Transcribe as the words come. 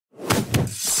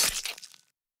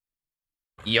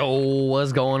Yo,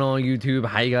 what's going on YouTube?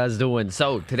 How you guys doing?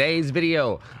 So today's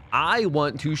video, I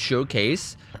want to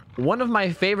showcase one of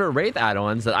my favorite Wraith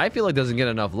add-ons that I feel like doesn't get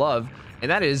enough love,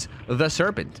 and that is the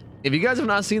Serpent. If you guys have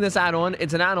not seen this add-on,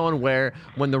 it's an add-on where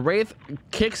when the Wraith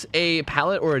kicks a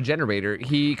pallet or a generator,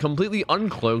 he completely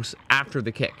uncloaks after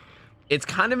the kick. It's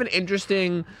kind of an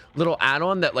interesting little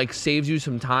add-on that like saves you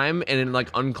some time and then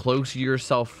like uncloaks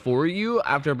yourself for you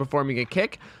after performing a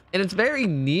kick, and it's very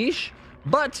niche.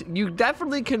 But you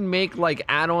definitely can make like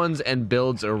add-ons and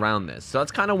builds around this. So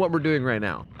that's kind of what we're doing right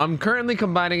now. I'm currently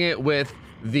combining it with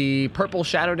the purple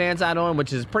shadow dance add-on,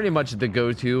 which is pretty much the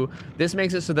go-to. This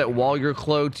makes it so that while you're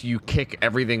cloaked, you kick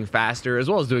everything faster, as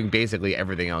well as doing basically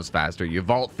everything else faster. You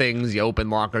vault things, you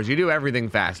open lockers, you do everything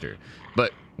faster.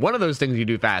 But one of those things you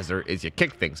do faster is you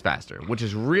kick things faster, which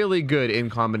is really good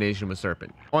in combination with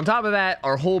Serpent. On top of that,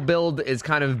 our whole build is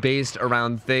kind of based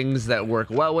around things that work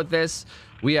well with this.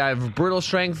 We have brutal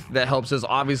strength that helps us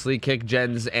obviously kick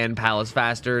gens and pallets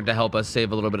faster to help us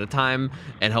save a little bit of time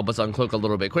and help us uncloak a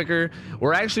little bit quicker.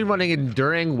 We're actually running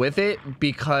enduring with it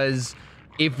because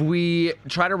if we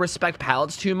try to respect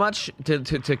pallets too much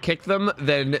to kick them,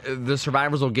 then the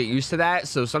survivors will get used to that.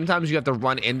 So sometimes you have to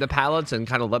run into pallets and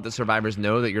kind of let the survivors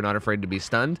know that you're not afraid to be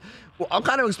stunned. Well, I'll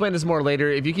kind of explain this more later.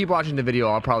 If you keep watching the video,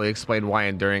 I'll probably explain why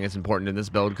enduring is important in this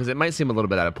build because it might seem a little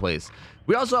bit out of place.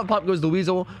 We also have Pop Goes the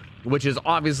Weasel, which is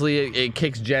obviously it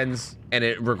kicks gens and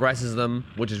it regresses them,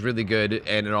 which is really good,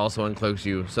 and it also uncloaks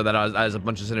you, so that has a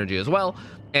bunch of synergy as well.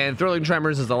 And Thrilling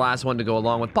Tremors is the last one to go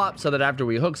along with Pop, so that after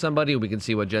we hook somebody, we can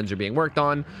see what gens are being worked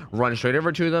on, run straight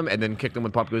over to them, and then kick them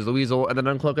with Pop Goes the Weasel, and then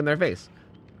uncloak in their face.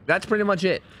 That's pretty much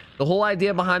it. The whole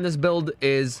idea behind this build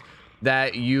is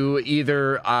that you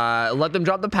either let them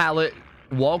drop the pallet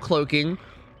while cloaking,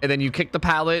 and then you kick the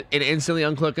pallet and instantly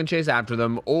uncloak and chase after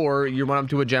them, or you run up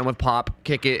to a gen with Pop,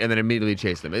 kick it, and then immediately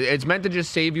chase them. It's meant to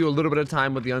just save you a little bit of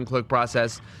time with the uncloak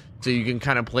process, so you can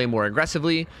kind of play more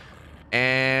aggressively.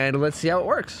 And let's see how it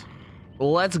works.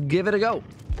 Let's give it a go.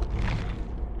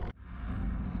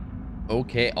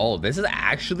 Okay, oh, this is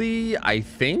actually, I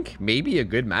think, maybe a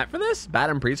good map for this. Bad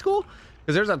in preschool?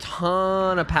 Because there's a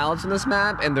ton of pallets in this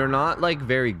map, and they're not, like,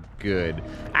 very good.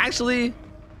 Actually,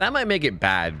 that might make it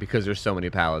bad because there's so many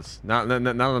pallets. Now that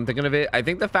I'm thinking of it, I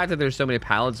think the fact that there's so many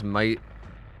pallets might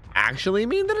actually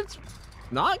mean that it's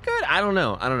not good. I don't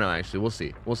know, actually. We'll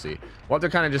see. We'll have to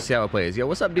kind of just see how it plays. Yo,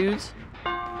 what's up, dudes?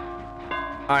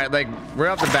 All right, like, right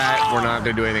off the bat, we're not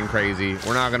gonna do anything crazy.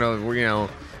 We're not gonna,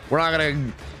 we're not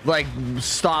gonna like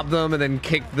stop them and then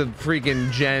kick the freaking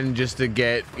gen just to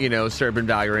get, Serpent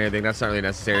value or anything. That's not really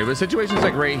necessary. But situations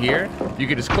like right here, you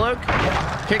can just cloak,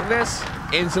 kick this,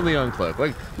 instantly uncloak.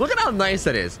 Like, look at how nice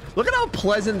that is. Look at how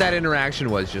pleasant that interaction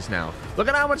was just now. Look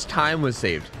at how much time was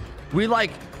saved. We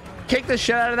like kicked the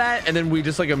shit out of that, and then we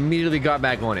just like immediately got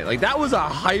back on it. Like, that was a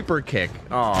hyper kick.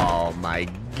 Oh my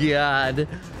god.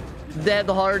 Dead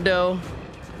hard though.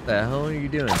 What the hell are you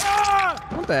doing?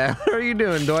 What the hell are you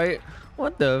doing, Dwight?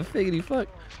 What the figgity fuck?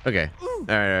 Okay. All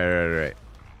right.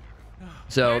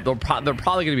 So they're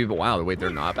probably gonna be. Wow. Wait, they're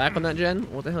not back on that gen.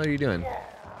 What the hell are you doing?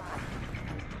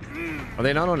 Are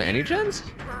they not on any gens?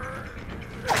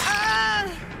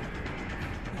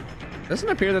 Doesn't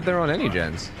appear that they're on any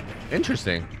gens.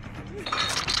 Interesting.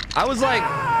 I was like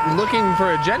looking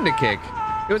for a gen to kick.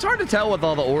 It was hard to tell with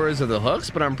all the auras of the hooks,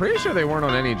 but I'm pretty sure they weren't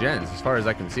on any gens as far as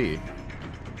I can see.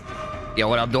 Yo,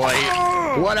 what up,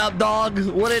 Dwight? What up, dog?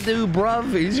 What it do,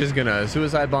 bruv? He's just gonna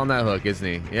suicide bomb that hook, isn't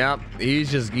he? Yep. He's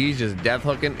just death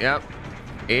hooking. Yep.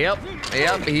 He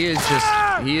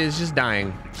is just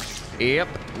dying. Yep.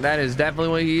 That is definitely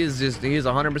what he is. He is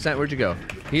 100%. Where'd you go?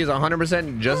 He is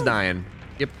 100% just dying.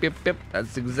 Yep.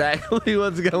 That's exactly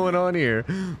what's going on here.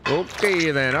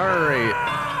 Okay, then. All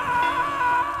right.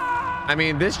 I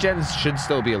mean, this gen should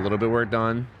still be a little bit worked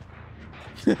on.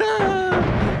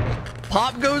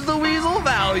 Pop goes the weasel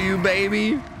value,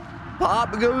 baby.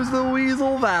 Pop goes the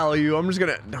weasel value. I'm just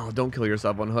gonna... No, don't kill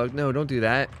yourself on hook. No, don't do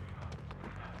that.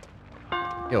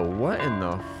 Yo, what in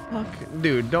the fuck?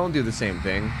 Dude, don't do the same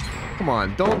thing. Come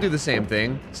on, don't do the same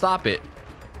thing. Stop it.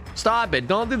 Stop it.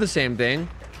 Don't do the same thing.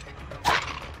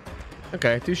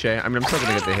 Okay, touche. I mean, I'm still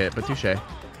gonna get the hit, but touche.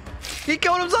 He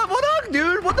killed himself on hook,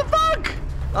 dude. What the fuck?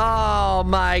 Oh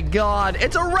my god,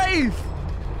 it's a Wraith!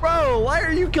 Bro, why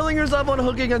are you killing yourself on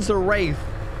hook against a Wraith?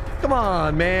 Come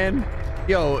on, man.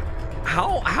 Yo,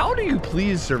 how do you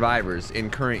please survivors in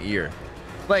current year?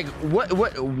 Like,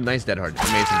 what nice dead hard.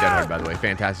 Amazing dead hard, by the way.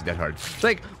 Fantastic dead hard.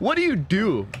 Like, what do you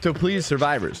do to please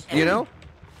survivors, you know?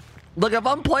 Look, if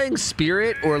I'm playing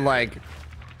Spirit or like,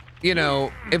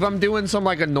 if I'm doing some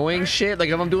like annoying shit, like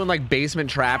if I'm doing like Basement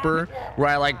Trapper where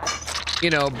I like you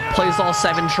know, place all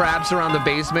 7 traps around the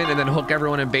basement and then hook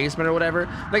everyone in basement or whatever.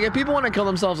 Like, if people want to kill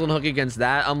themselves on hook against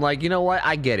that, I'm like, you know what?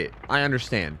 I get it. I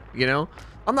understand, you know?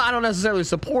 I don't necessarily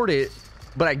support it,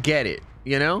 but I get it,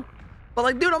 you know? But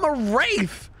like, dude, I'm a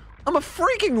Wraith. I'm a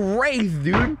freaking Wraith,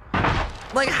 dude.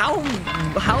 Like, how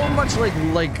much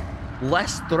like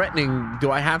less threatening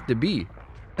do I have to be?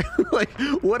 Like,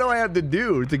 what do I have to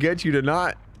do to get you to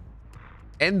not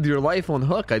end your life on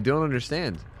hook? I don't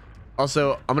understand.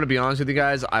 Also, I'm gonna be honest with you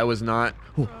guys. I was not.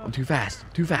 Oh, I'm too fast.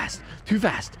 Too fast. Too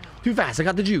fast. Too fast. I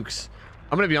got the jukes.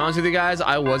 I'm gonna be honest with you guys.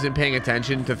 I wasn't paying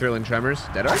attention to Thrilling Tremors.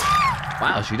 Dead Hard?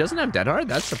 Wow, she doesn't have Dead Hard?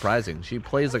 That's surprising. She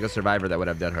plays like a survivor that would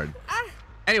have Dead Hard.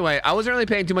 Anyway, I wasn't really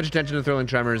paying too much attention to Thrilling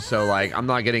Tremors, so like, I'm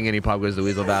not getting any Pop Goes the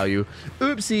Weasel value.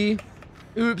 Oopsie.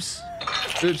 Oops.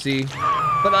 Oopsie.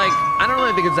 But like, I don't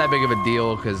really think it's that big of a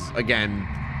deal because, again,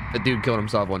 the dude killed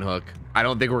himself on hook. I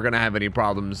don't think we're gonna have any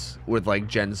problems with like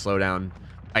gen slowdown.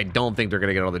 I don't think they're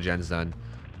gonna get all the gens done.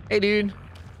 Hey, dude.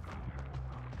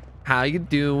 How you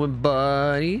doing,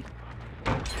 buddy?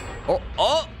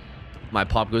 Oh! My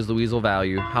Pop Goes the Weasel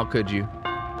value. How could you?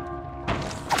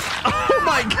 Oh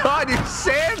my god, you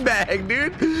sandbag,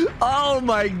 dude. Oh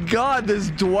my god, this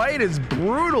Dwight is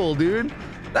brutal, dude.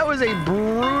 That was a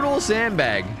brutal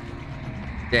sandbag.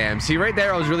 Damn, see right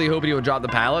there, I was really hoping he would drop the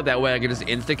pallet. That way I could just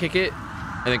insta-kick it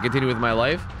and then continue with my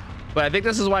life. But I think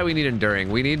this is why we need enduring.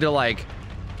 We need to like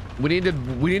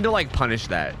punish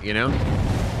that, you know?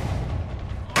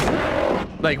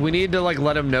 Like, we need to like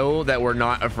let him know that we're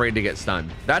not afraid to get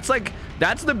stunned. That's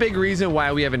the big reason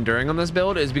why we have enduring on this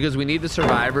build, is because we need the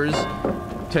survivors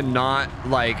to not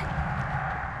like,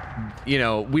 you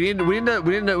know, we need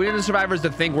the survivors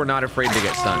to think we're not afraid to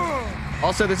get stunned.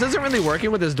 Also, this isn't really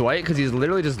working with this Dwight because he's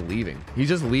literally just leaving. He's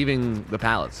just leaving the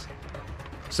pallets.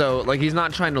 So like, he's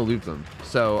not trying to loot them.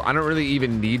 So I don't really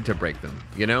even need to break them,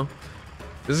 you know?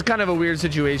 This is kind of a weird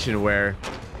situation where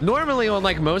normally on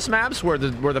like most maps where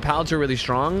the pallets are really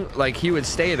strong, like he would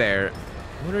stay there.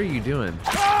 What are you doing?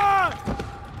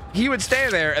 He would stay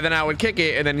there and then I would kick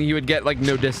it and then he would get like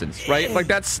no distance, right? Like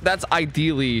that's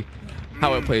ideally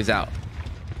how it plays out.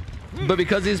 But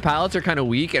because these pallets are kind of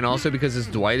weak, and also because this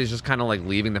Dwight is just kind of like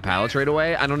leaving the pallets right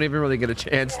away, I don't even really get a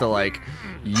chance to like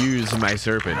use my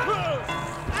Serpent.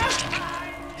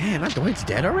 Damn, that Dwight's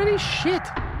dead already? Shit.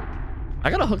 I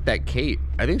gotta hook that Kate.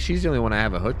 I think she's the only one I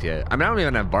haven't hooked yet. I mean, I don't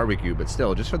even have barbecue, but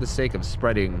still, just for the sake of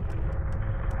spreading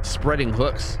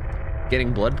hooks,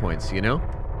 getting blood points, you know?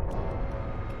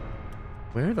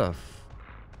 Where did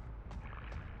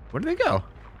they go?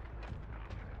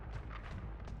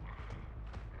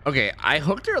 Okay, I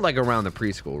hooked her like around the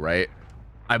preschool, right?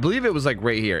 I believe it was like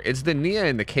right here. It's the Nia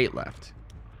and the Kate left.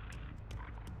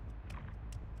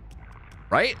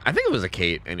 Right? I think it was a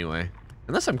Kate anyway.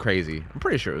 Unless I'm crazy. I'm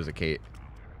pretty sure it was a Kate.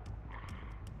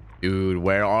 Dude,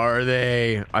 where are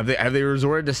they? Have they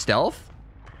resorted to stealth?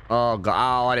 Oh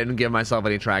god, oh, I didn't give myself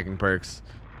any tracking perks.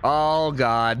 Oh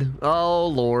god. Oh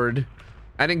lord.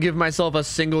 I didn't give myself a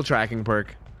single tracking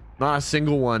perk. Not a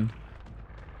single one.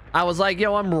 I was like,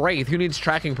 yo, I'm Wraith. Who needs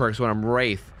tracking perks when I'm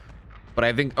Wraith? But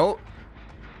I think, oh,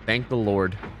 thank the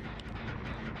Lord.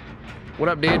 What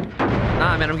up, dude?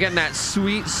 Nah, man, I'm getting that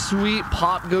sweet, sweet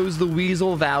Pop Goes the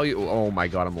Weasel value. Oh my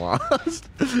god, I'm lost.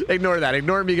 Ignore that.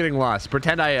 Ignore me getting lost.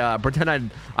 Pretend I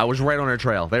was right on her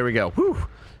trail. There we go. Whew.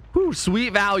 Whew.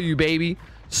 Sweet value, baby.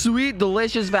 Sweet,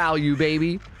 delicious value,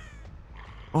 baby.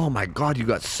 Oh my god, you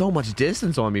got so much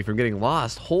distance on me from getting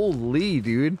lost. Holy,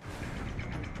 dude.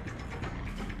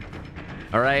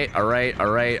 All right.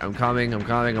 I'm coming.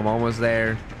 I'm almost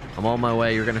there. I'm on my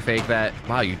way. You're gonna fake that.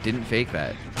 Wow, you didn't fake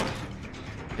that.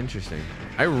 Interesting.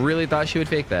 I really thought she would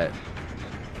fake that.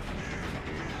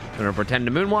 I'm gonna pretend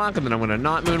to moonwalk, and then I'm gonna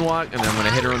not moonwalk, and then I'm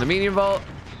gonna hit her on the medium vault.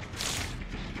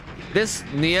 This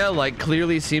Nia like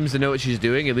clearly seems to know what she's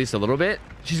doing, at least a little bit.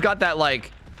 She's got that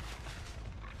like,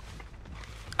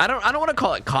 I don't want to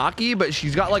call it cocky, but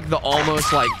she's got like the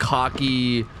almost like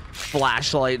cocky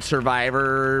flashlight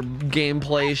survivor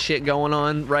gameplay shit going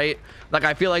on, right? Like,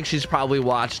 I feel like she's probably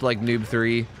watched like Noob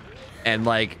 3 and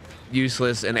like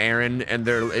Useless and Aaron,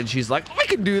 and she's like, I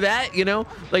can do that, you know?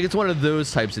 Like, it's one of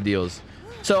those types of deals.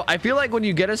 So I feel like when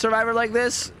you get a survivor like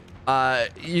this,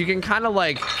 you can kind of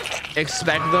like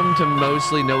expect them to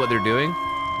mostly know what they're doing.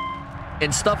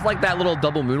 And stuff like that little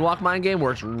double moonwalk mind game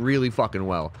works really fucking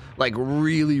well. Like,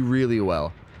 really, really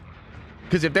well.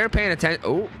 Because if they're paying attention...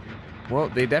 Oh, well,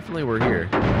 they definitely were here.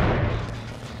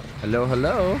 Hello,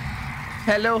 hello.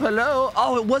 Hello, hello.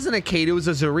 Oh, it wasn't a Kate. It was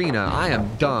a Zarina. I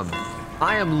am dumb.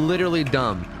 I am literally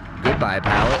dumb. Goodbye,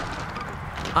 pallet.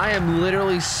 I am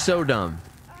literally so dumb.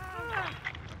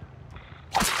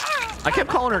 I kept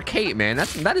calling her Kate, man.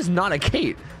 That is not a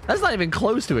Kate. That's not even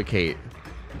close to a Kate.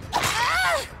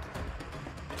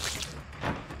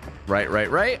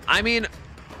 Right. I mean,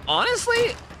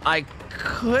 honestly, I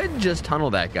could just tunnel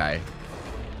that guy.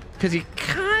 Because he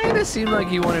kind of seemed like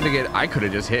he wanted to get... I could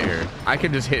have just hit her. I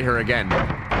could just hit her again.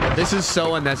 This is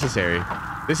so unnecessary.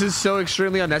 This is so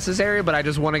extremely unnecessary, but I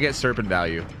just want to get Serpent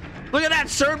value. Look at that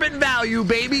Serpent value,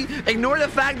 baby. Ignore the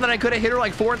fact that I could have hit her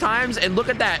like 4 times, and look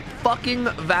at that fucking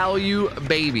value,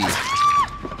 baby.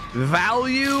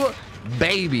 Value,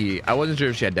 baby. I wasn't sure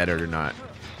if she had dead hard or not.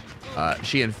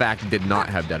 She, in fact, did not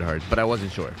have dead hard, but I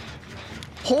wasn't sure.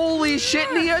 Holy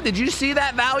shit, Nia. Did you see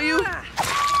that value?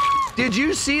 Did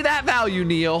you see that value,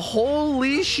 Nia?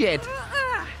 Holy shit.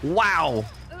 Wow.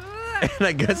 And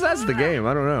I guess that's the game.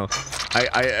 I don't know.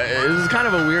 It was kind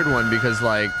of a weird one because,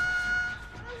 like,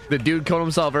 the dude killed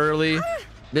himself early.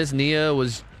 This Nia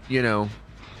was, you know,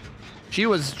 she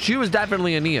was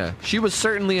definitely a Nia. She was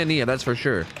certainly a Nia, that's for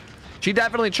sure. She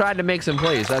definitely tried to make some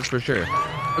plays, that's for sure.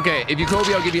 Okay, if you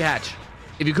Kobe, I'll give you hatch.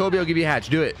 If you Kobe, I'll give you hatch.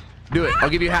 Do it. Do it. I'll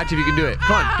give you hatch if you can do it.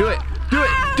 Come on, do it. Do it.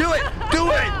 Do it.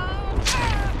 Do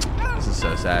it. This is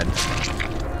so sad.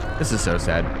 This is so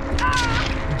sad.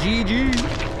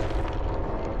 GG.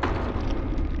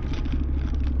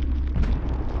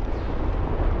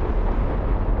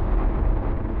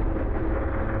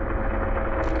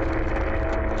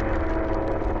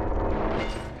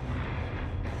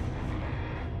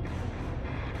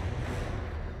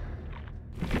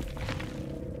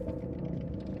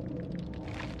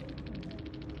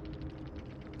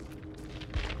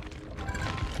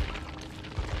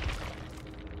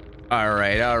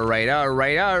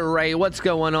 All right. What's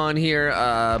going on here?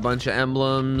 A bunch of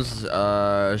emblems.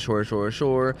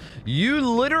 Sure. You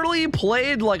literally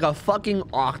played like a fucking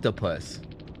octopus.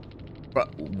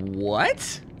 But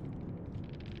what?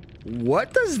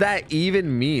 What does that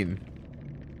even mean?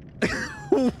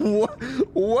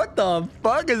 What the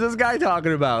fuck is this guy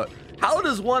talking about? How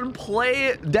does one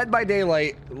play Dead by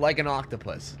Daylight like an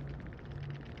octopus?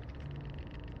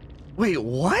 Wait,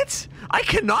 what? I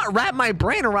cannot wrap my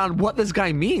brain around what this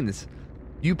guy means.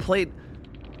 You played...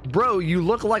 Bro, you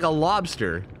look like a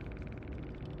lobster.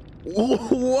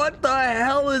 What the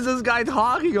hell is this guy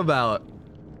talking about?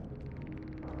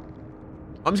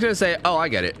 I'm just gonna say, oh, I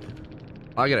get it.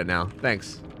 I get it now.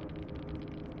 Thanks.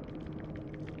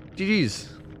 GG's.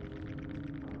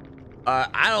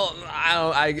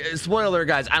 Spoiler,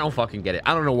 guys, I don't fucking get it.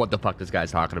 I don't know what the fuck this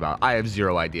guy's talking about. I have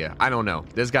zero idea. I don't know.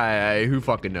 This guy, who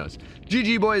fucking knows?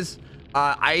 GG, boys.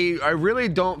 I really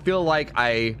don't feel like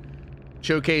I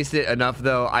showcased it enough,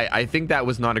 though. I think that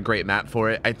was not a great map for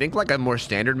it. I think like a more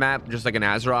standard map, just like an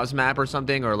Azeroth's map or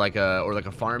something, or like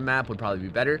a farm map would probably be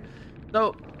better.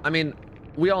 So, I mean,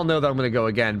 we all know that I'm gonna go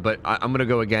again, but I'm gonna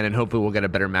go again, and hopefully we'll get a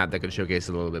better map that can showcase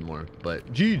it a little bit more.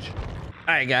 But GG.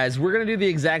 All right, guys, we're gonna do the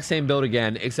exact same build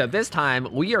again, except this time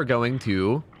we are going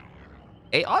to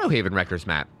a Autohaven Wreckers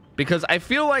map, because I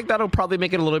feel like that'll probably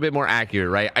make it a little bit more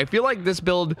accurate, right? I feel like this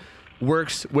build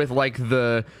works with like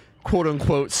the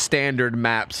quote-unquote standard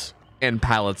maps and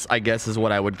palettes, I guess is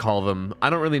what I would call them. I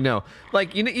don't really know.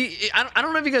 Like, you know, I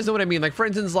don't know if you guys know what I mean. Like, for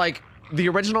instance, like the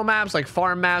original maps, like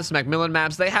farm maps, Macmillan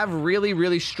maps, they have really,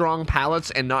 really strong palettes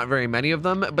and not very many of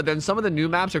them. But then some of the new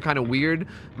maps are kind of weird.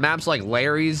 Maps like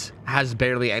Larry's has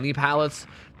barely any palettes.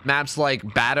 Maps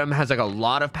like Badham has like a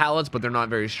lot of palettes, but they're not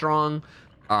very strong.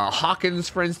 Hawkins,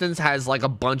 for instance, has like a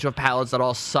bunch of palettes that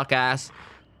all suck ass.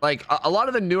 Like a lot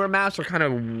of the newer maps are kind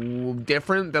of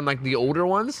different than like the older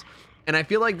ones. And I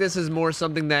feel like this is more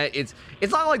something that it's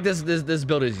not like this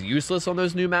build is useless on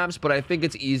those new maps, but I think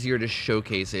it's easier to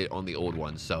showcase it on the old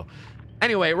ones. So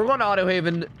anyway, we're going to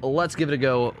Autohaven. Let's give it a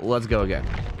go. Let's go again.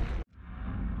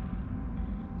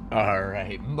 All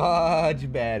right,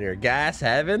 much better. Gas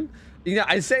Heaven. You know,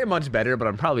 I say much better, but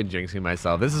I'm probably jinxing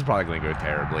myself. This is probably going to go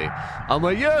terribly. I'm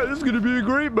like, yeah, this is going to be a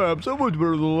great map. So much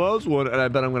better than the last one. And I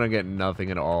bet I'm going to get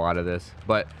nothing at all out of this.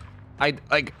 But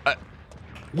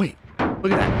wait,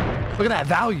 look at that. Look at that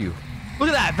value. Look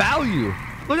at that value.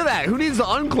 Look at that. Who needs the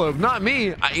uncloak? Not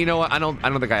me. You know what? I don't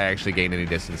think I actually gained any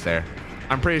distance there.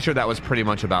 I'm pretty sure that was pretty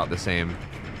much about the same.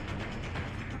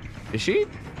 Is she?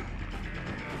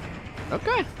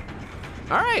 Okay.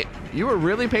 All right. You were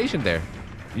really patient there.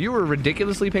 You were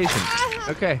ridiculously patient.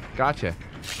 Okay. Gotcha.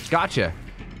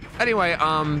 Anyway,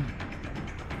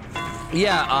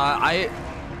 yeah,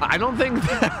 I don't think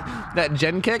that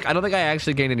gen kick, I don't think I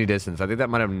actually gained any distance. I think that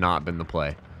might have not been the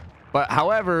play. But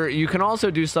however, you can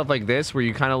also do stuff like this where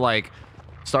you kind of like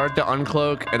start the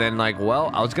uncloak and then like,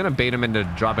 well, I was gonna bait him into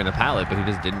dropping the pallet, but he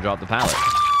just didn't drop the pallet.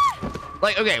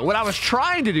 Like, okay, what I was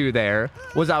trying to do there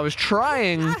was I was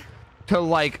trying to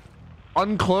like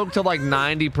uncloak to like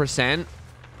 90%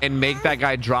 and make that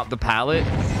guy drop the pallet.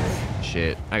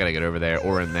 Shit, I gotta get over there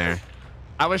or in there.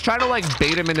 I was trying to like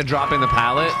bait him into dropping the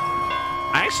pallet.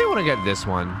 I actually want to get this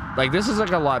one. Like, this is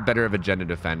like a lot better of a gen to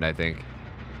defend, I think.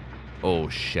 Oh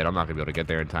shit, I'm not gonna be able to get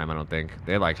there in time, I don't think.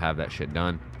 They like have that shit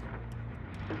done.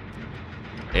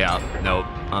 Yeah, nope,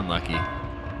 unlucky.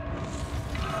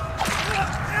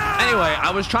 Anyway,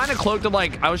 I was trying to uncloak to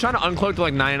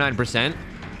like 99%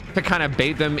 to kind of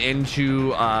bait them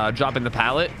into dropping the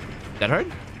pallet. That hurt?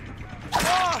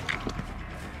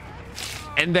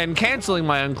 And then canceling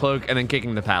my uncloak and then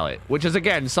kicking the pallet, which is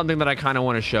again something that I kind of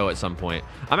want to show at some point.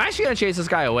 I'm actually gonna chase this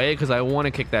guy away because I want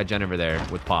to kick that gen over there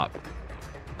with pop.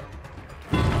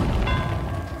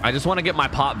 I just want to get my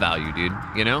pop value, dude,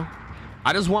 you know?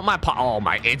 I just want my pop. Oh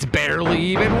my, it's barely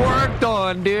even worked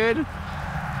on, dude.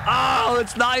 Oh,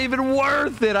 it's not even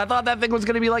worth it. I thought that thing was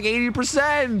gonna be like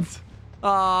 80%.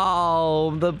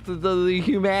 Oh, the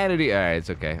humanity. All right, it's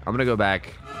okay. I'm gonna go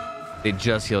back. They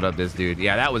just healed up this dude.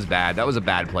 Yeah, that was bad. That was a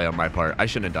bad play on my part. I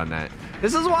shouldn't have done that.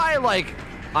 This is why, like,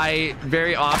 I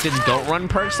very often don't run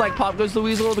perks like Pop Goes the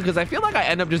Weasel, because I feel like I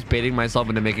end up just baiting myself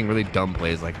into making really dumb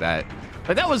plays like that.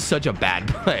 Like, that was such a bad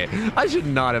play. I should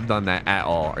not have done that at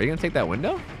all. Are you gonna take that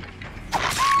window?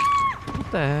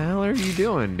 What the hell are you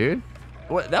doing, dude?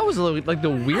 What? That was like the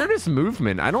weirdest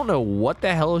movement. I don't know what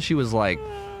the hell she was like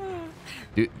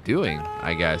doing,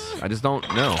 I guess. I just don't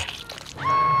know.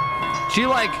 She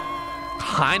like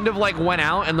kind of like went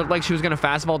out and looked like she was gonna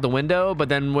fastball at the window, but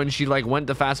then when she like went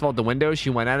to fastball at the window, she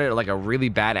went at it at like a really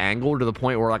bad angle to the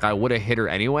point where like I would have hit her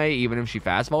anyway, even if she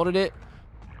fastballed it.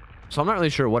 So I'm not really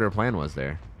sure what her plan was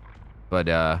there. But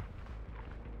oh,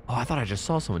 I thought I just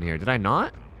saw someone here. Did I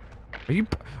not? Are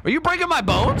you breaking my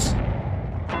bones?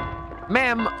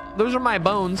 Ma'am, those are my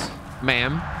bones,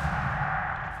 ma'am.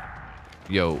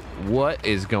 Yo, what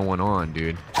is going on,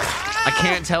 dude? I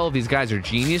can't tell if these guys are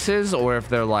geniuses or if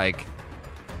they're like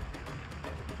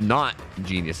not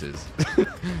geniuses.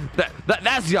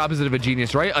 That's the opposite of a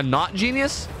genius, right? A not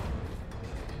genius?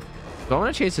 So I'm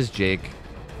gonna chase this Jake.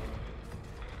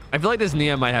 I feel like this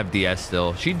Nia might have DS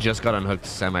still. She just got unhooked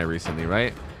semi recently,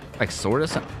 right? Like sort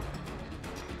of.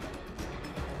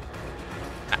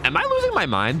 Am I losing my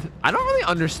mind? I don't really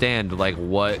understand like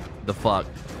what the fuck.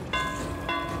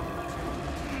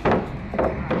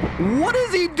 What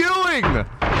is he doing?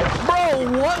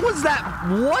 Bro, what was that?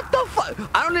 What the fuck?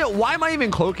 I don't know. Why am I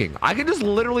even cloaking? I can just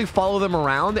literally follow them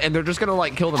around and they're just gonna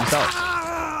like kill themselves.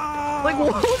 Like,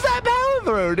 what was that power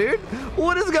throw, dude?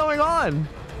 What is going on?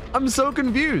 I'm so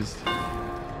confused.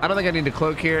 I don't think I need to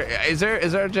cloak here. Is there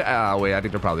oh wait, I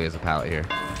think there probably is a pallet here.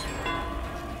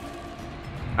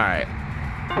 All right.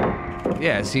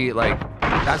 Yeah, see, like,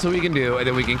 that's what we can do, and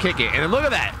then we can kick it. And then look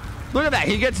at that. Look at that.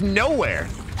 He gets nowhere.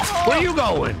 Where are you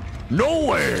going?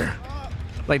 Nowhere.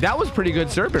 Like, that was pretty good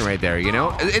Serpent right there, you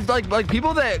know? It's like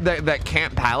people that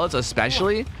camp pallets,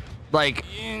 especially, like,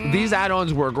 these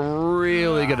add-ons work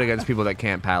really good against people that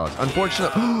camp pallets.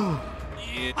 Unfortunately,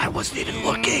 I wasn't even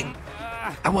looking.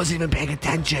 I wasn't even paying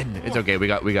attention. It's okay. We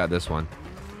got this one.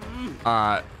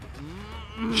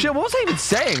 Shit, what was I even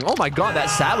saying? Oh my god, that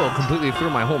saddle completely threw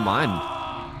my whole mind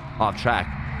off track.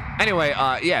 Anyway,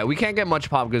 yeah, we can't get much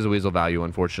Pop Goes the Weasel value,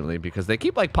 unfortunately, because they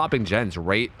keep like popping gens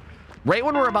right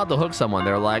when we're about to hook someone.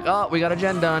 They're like, oh, we got a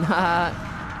gen done.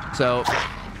 So,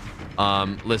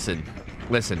 listen,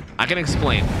 I can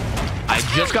explain. I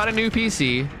just got a new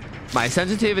PC. My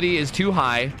sensitivity is too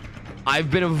high. I've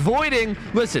been avoiding,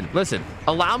 listen,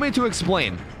 allow me to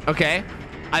explain, okay?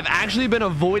 I've actually been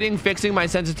avoiding fixing my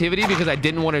sensitivity because I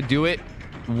didn't want to do it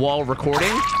while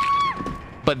recording,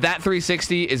 but that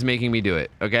 360 is making me do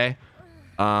it, okay?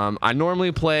 I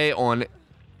normally play on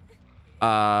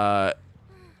 8%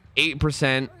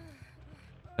 and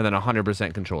then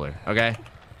 100% controller, okay?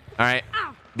 All right,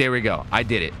 there we go. I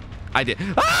did it.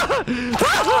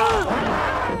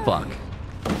 Fuck.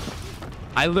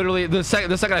 I literally, the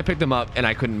second I picked him up and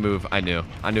I couldn't move, I knew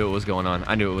what was going on.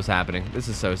 I knew it was happening. This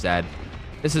is so sad.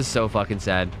 This is so fucking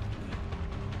sad.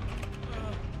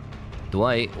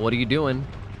 Dwight, what are you doing?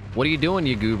 What are you doing,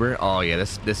 you goober? Oh yeah,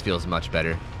 this feels much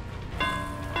better. We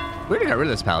already got rid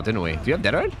of this pallet, didn't we? Do you have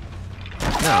Dead Hard?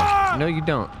 No, you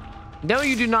don't. No,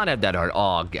 you do not have Dead Hard.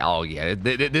 Oh yeah,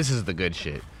 this is the good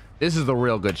shit. This is the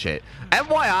real good shit.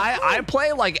 FYI, I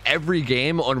play like every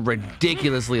game on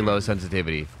ridiculously low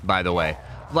sensitivity, by the way.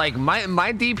 Like my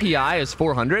DPI is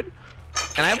 400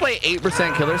 and I play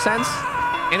 8% killer sense.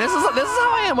 And this is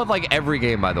how I am with like every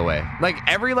game, by the way. Like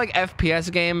every like FPS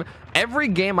game, every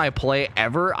game I play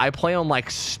ever, I play on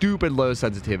like stupid low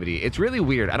sensitivity. It's really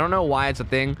weird. I don't know why it's a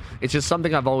thing. It's just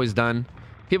something I've always done.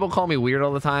 People call me weird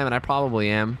all the time, and I probably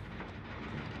am.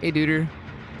 Hey, duder.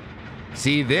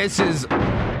 See, this is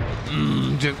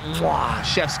Just, mwah,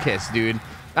 chef's kiss, dude.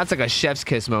 That's like a chef's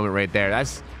kiss moment right there.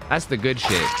 That's the good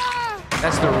shit.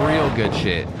 That's the real good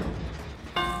shit.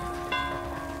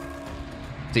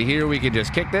 So here we can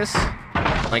just kick this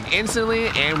like instantly,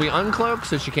 and we uncloak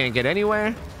so she can't get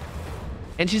anywhere.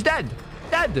 And she's dead.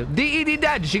 Dead. D-E-D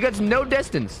dead. She gets no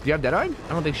distance. Do you have dead hard? I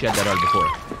don't think she had dead hard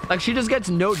before. Like, she just gets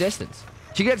no distance.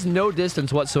 She gets no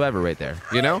distance whatsoever right there,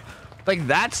 you know? Like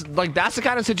that's the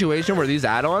kind of situation where these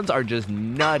add-ons are just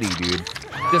nutty, dude.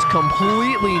 Just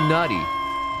completely nutty.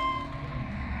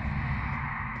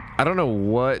 I don't know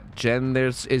what gen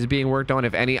is being worked on,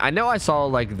 if any. I know I saw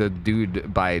like the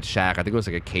dude by Shack. I think it was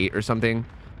like a Kate or something.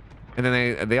 And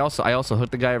then I also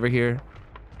hooked the guy over here.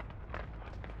 I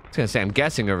was gonna say, I'm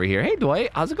guessing over here. Hey Dwight,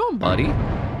 how's it going, buddy?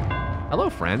 Hello,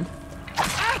 friend.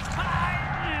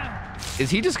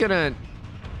 Is he just gonna...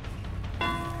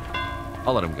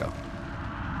 I'll let him go.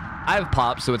 I have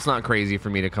pop, so it's not crazy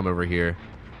for me to come over here,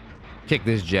 kick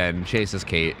this gen, chase this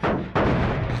Kate.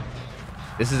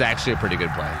 This is actually a pretty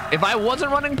good play. If I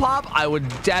wasn't running pop, I would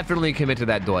definitely commit to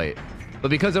that Dwight. But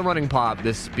because I'm running pop,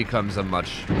 this becomes a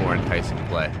much more enticing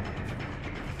play.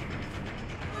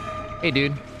 Hey,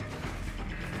 dude.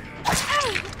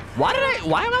 Why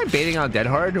am I baiting on Dead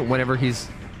Hard whenever he's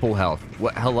full health?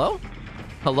 What? Hello?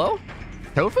 Hello?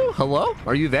 Tofu? Hello?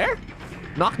 Are you there?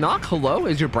 Knock, knock. Hello?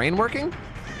 Is your brain working?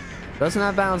 Doesn't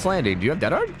have balanced landing. Do you have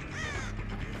Dead Hard?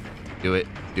 Do it.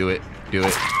 Do it. Do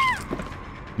it.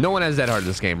 No one has Dead Hard in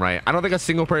this game, right? I don't think a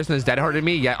single person has Dead Harded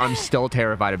me, yet I'm still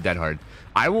terrified of Dead Hard.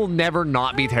 I will never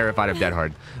not be terrified of Dead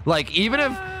Hard. Like, even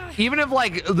if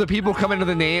like the people come into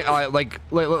the name, like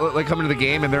come into the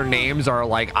game and their names are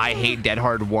like, I hate Dead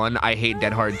Hard 1, I hate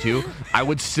Dead Hard 2, I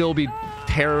would still be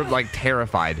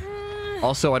terrified.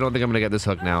 Also, I don't think I'm gonna get this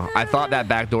hook now. I thought that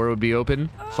back door would be open,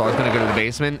 so I was gonna go to the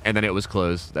basement, and then it was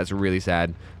closed. That's really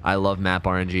sad. I love map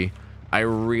RNG. I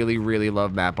really, really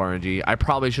love map RNG. I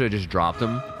probably should have just dropped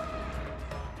him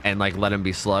and like let him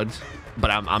be slugged, but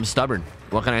I'm stubborn.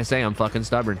 What can I say? I'm fucking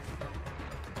stubborn.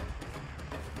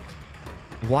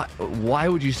 Why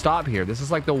would you stop here? This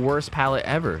is like the worst pallet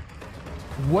ever.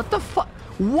 What the fuck?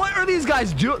 What are these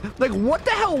guys doing? Like, what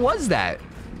the hell was that?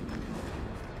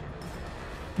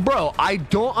 Bro, I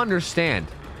don't understand.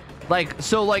 Like,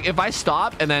 so like if I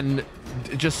stop and then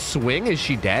just swing, is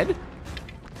she dead?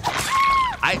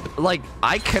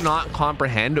 I cannot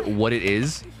comprehend what it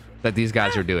is that these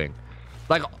guys are doing.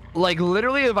 Like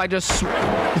literally if I just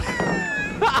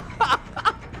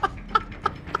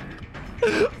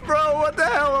Bro, what the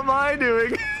hell am I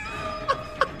doing?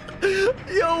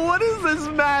 Yo, what is this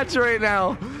match right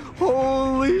now?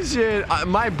 Holy shit.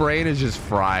 My brain is just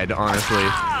fried, honestly.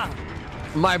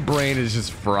 My brain is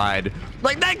just fried.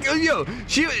 Like that, yo,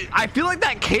 I feel like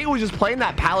that Kate was just playing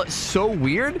that palette so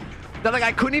weird that like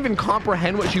I couldn't even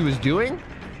comprehend what she was doing.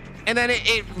 And then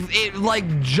it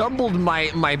like jumbled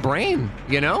my brain,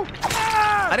 you know?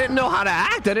 I didn't know how to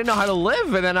act. I didn't know how to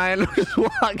live. And then I was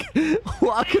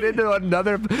walking into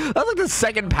another. That's like the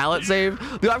second pallet save.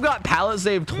 Dude, I've got pallet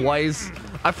saved twice.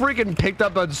 I freaking picked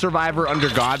up a Survivor Under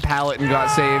God pallet and got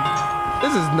saved.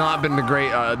 This has not been the great,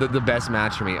 the best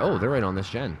match for me. Oh, they're right on this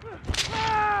gen.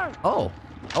 Oh,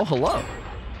 hello.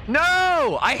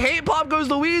 No, I hate Pop Goes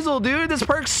the Weasel, dude. This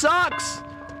perk sucks.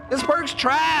 This perk's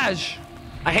trash.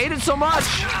 I hate it so much.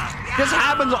 This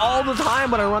happens all the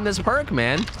time when I run this perk,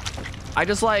 man. I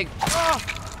just like,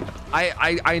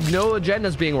 I know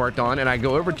agenda's being worked on and I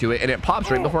go over to it and it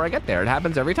pops right before I get there. It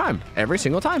happens every time, every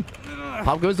single time.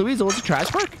 Pop Goes the Weasel is a trash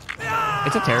perk.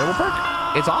 It's a terrible perk.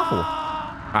 It's awful.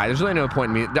 All right, there's really no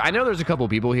point in me. I know there's a couple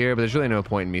people here, but there's really no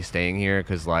point in me staying here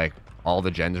because like all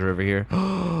the gens are over here.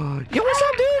 Yo, what's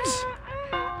up, dudes?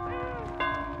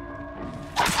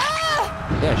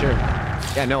 Yeah, sure.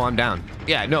 Yeah, no, I'm down.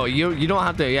 Yeah, no, you don't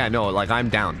have to. Yeah, no, like I'm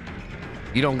down.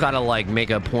 You don't gotta like make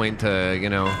a point to, you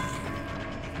know.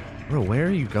 Bro, where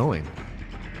are you going?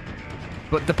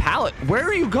 But the pallet, where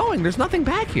are you going? There's nothing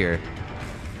back here.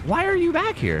 Why are you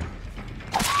back here?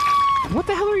 What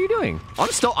the hell are you doing?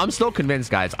 I'm still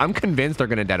convinced, guys. I'm convinced they're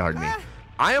gonna Dead Hard me.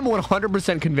 I am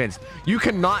 100% convinced. You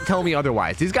cannot tell me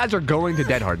otherwise. These guys are going to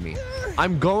Dead Hard me.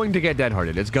 I'm going to get Dead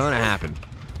Harded. It's gonna happen.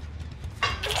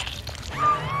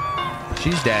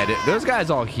 She's dead. Those guys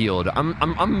all healed.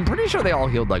 I'm pretty sure they all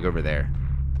healed like over there.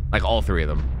 Like all three of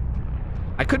them.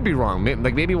 I could be wrong.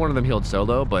 Maybe one of them healed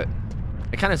solo, but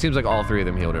it kind of seems like all three of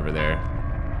them healed over there.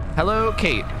 Hello,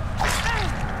 Kate.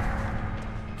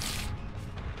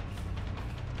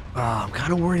 Oh, I'm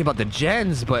kind of worried about the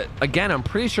gens, but again, I'm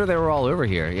pretty sure they were all over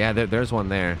here. Yeah, there's one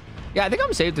there. Yeah, I think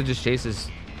I'm safe to just chase this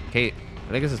Kate.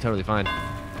 I think this is totally fine.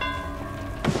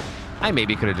 I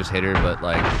maybe could have just hit her, but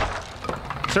like,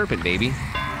 Serpent, baby.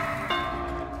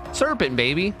 Serpent,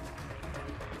 baby.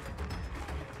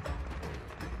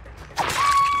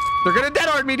 They're gonna dead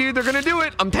hard me, dude. They're gonna do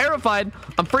it. I'm terrified.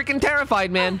 I'm freaking terrified,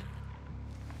 man.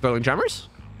 Throwing tremors?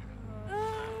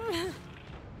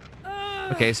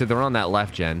 Okay, so they're on that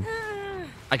left gen.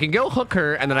 I can go hook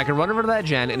her, and then I can run over to that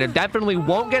gen, and it definitely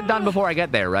won't get done before I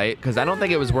get there, right? Because I don't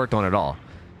think it was worked on at all.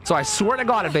 So I swear to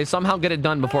God, if they somehow get it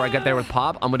done before I get there with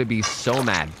Pop, I'm going to be so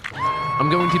mad. I'm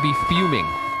going to be fuming,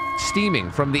 steaming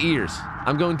from the ears.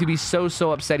 I'm going to be so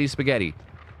upsetty spaghetti.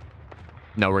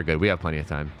 No, we're good. We have plenty of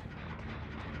time.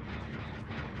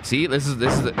 See, this is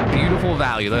a beautiful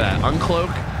value. Look at that.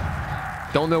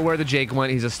 Uncloak. Don't know where the Jake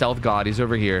went. He's a stealth god. He's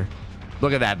over here.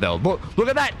 Look at that, though. Look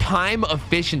at that time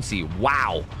efficiency.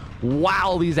 Wow.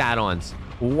 Wow, these add-ons.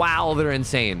 Wow, they're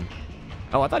insane.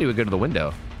 Oh, I thought he would go to the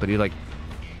window. But he, like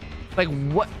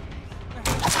what?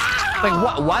 Like,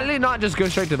 what? Why did he not just go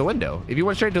straight to the window? If he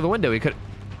went straight to the window, he could...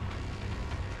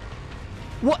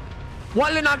 What? Why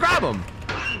did he not grab him?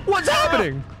 What's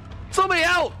happening? Somebody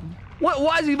help!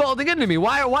 Why is he vaulting into me?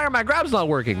 Why are my grabs not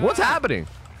working? What's happening?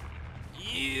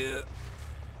 Yeah.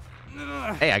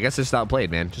 Hey, I guess it's outplayed,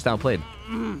 man. Just outplayed.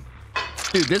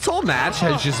 Dude, this whole match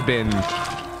has just been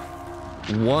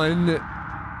one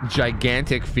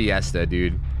gigantic fiesta,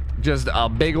 dude. Just a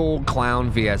big old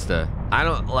clown fiesta. I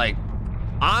don't like...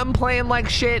 I'm playing like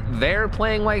shit. They're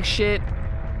playing like shit.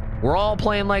 We're all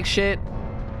playing like shit.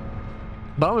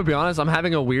 But I'm gonna be honest, I'm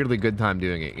having a weirdly good time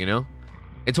doing it, you know?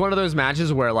 It's one of those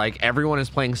matches where, like, everyone is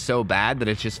playing so bad that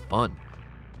it's just fun.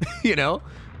 You know?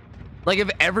 Like,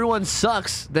 if everyone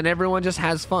sucks, then everyone just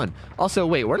has fun. Also,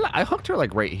 wait, I hooked her,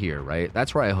 like, right here, right?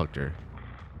 That's where I hooked her.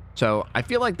 So, I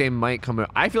feel like they might come...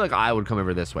 I feel like I would come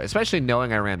over this way, especially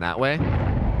knowing I ran that way.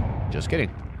 Just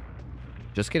kidding.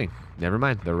 Just kidding. Never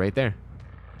mind. They're right there.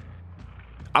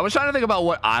 I was trying to think about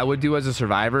what I would do as a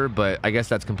survivor, but I guess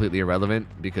that's completely irrelevant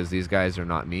because these guys are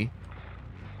not me.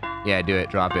 Yeah, do it.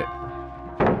 Drop it.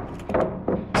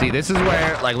 See, this is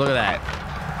where, like, look at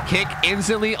that. Kick,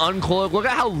 instantly uncloak. Look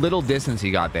at how little distance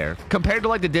he got there. Compared to,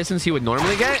 like, the distance he would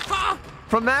normally get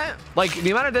from that. Like,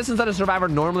 the amount of distance that a survivor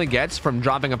normally gets from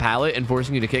dropping a pallet and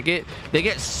forcing you to kick it, they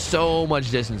get so much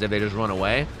distance if they just run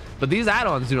away. But these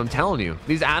add-ons, dude, I'm telling you.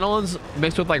 These add-ons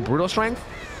mixed with, like, brutal strength,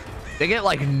 they get,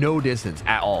 like, no distance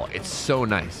at all. It's so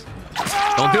nice.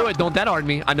 Don't do it. Don't dead hard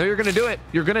me. I know you're going to do it.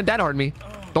 You're going to dead hard me.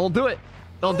 Don't do it.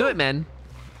 Don't do it, man.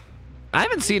 I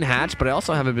haven't seen Hatch, but I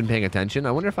also haven't been paying attention.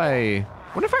 I wonder if I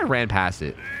ran past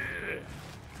it.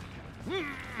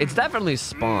 It's definitely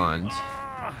spawned.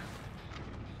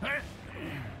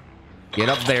 Get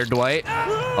up there, Dwight.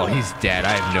 Oh, he's dead. I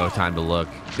have no time to look.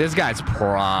 This guy's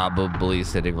probably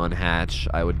sitting on Hatch,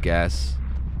 I would guess.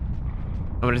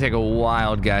 I'm going to take a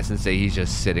wild guess and say he's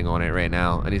just sitting on it right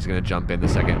now, and he's going to jump in the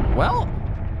second. Well,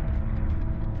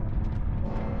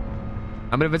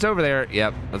 I mean, if it's over there,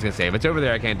 yep, I was going to say, if it's over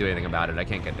there, I can't do anything about it. I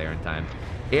can't get there in time.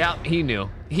 Yeah, he knew.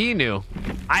 He knew.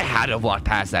 I had to have walked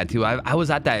past that, too. I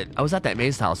was at that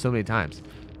maze tile so many times.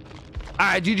 All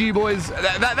right, GG, boys.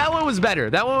 That one was better.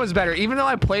 That one was better. Even though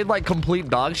I played like complete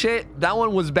dog shit, that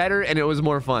one was better, and it was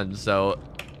more fun. So,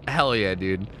 hell yeah,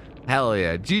 dude. Hell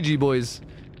yeah. GG, boys.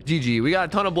 GG. We got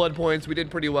a ton of blood points. We did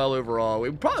pretty well overall.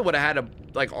 We probably would have had a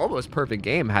like almost perfect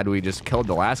game had we just killed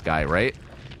the last guy, right?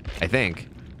 I think.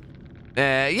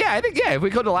 Yeah, I think, yeah, if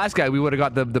we killed the last guy, we would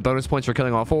have got the bonus points for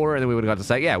killing all four, and then we would have got the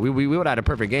second. Yeah, we would have had a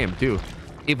perfect game, too,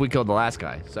 if we killed the last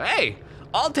guy. So, hey,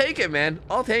 I'll take it, man.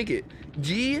 I'll take it.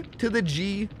 G to the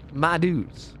G, my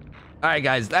dudes. All right,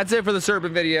 guys, that's it for the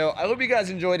Serpent video. I hope you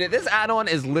guys enjoyed it. This add-on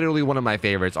is literally one of my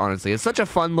favorites, honestly. It's such a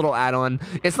fun little add-on.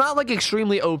 It's not like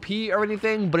extremely OP or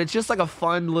anything, but it's just like a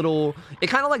fun little... It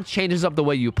kind of like changes up the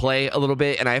way you play a little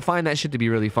bit, and I find that shit to be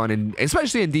really fun, and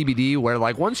especially in DBD, where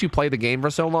like once you play the game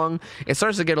for so long, it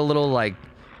starts to get a little like,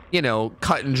 you know,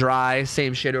 cut and dry,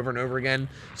 same shit over and over again.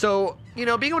 So, you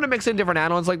know, being able to mix in different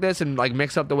add-ons like this and like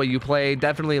mix up the way you play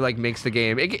definitely like makes the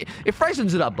game, it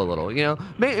freshens it up a little, you know,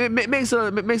 it makes it a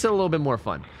little bit more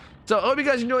fun. So I hope you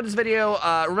guys enjoyed this video.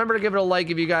 Remember to give it a like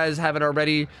if you guys haven't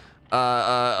already.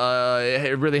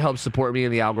 It really helps support me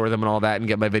in the algorithm and all that and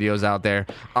get my videos out there.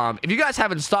 If you guys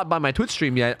haven't stopped by my Twitch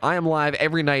stream yet, I am live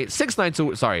every night, 6 nights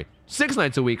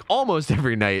a week, almost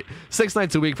every night, 6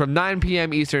 nights a week from 9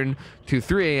 p.m. Eastern to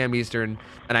 3 a.m. Eastern.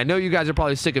 And I know you guys are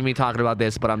probably sick of me talking about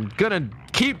this, but I'm gonna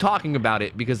keep talking about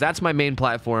it because that's my main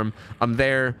platform. I'm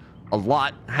there a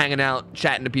lot, hanging out,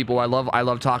 chatting to people. I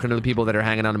love talking to the people that are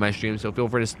hanging out in my stream, so feel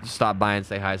free to stop by and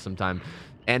say hi sometime.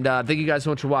 And thank you guys so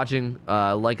much for watching,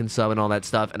 like and sub and all that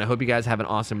stuff, and I hope you guys have an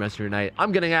awesome rest of your night.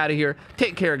 I'm getting out of here.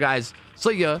 Take care, guys.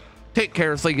 See ya. Take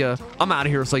care. See ya. I'm out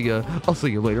of here. See ya. I'll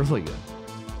see you later. See ya.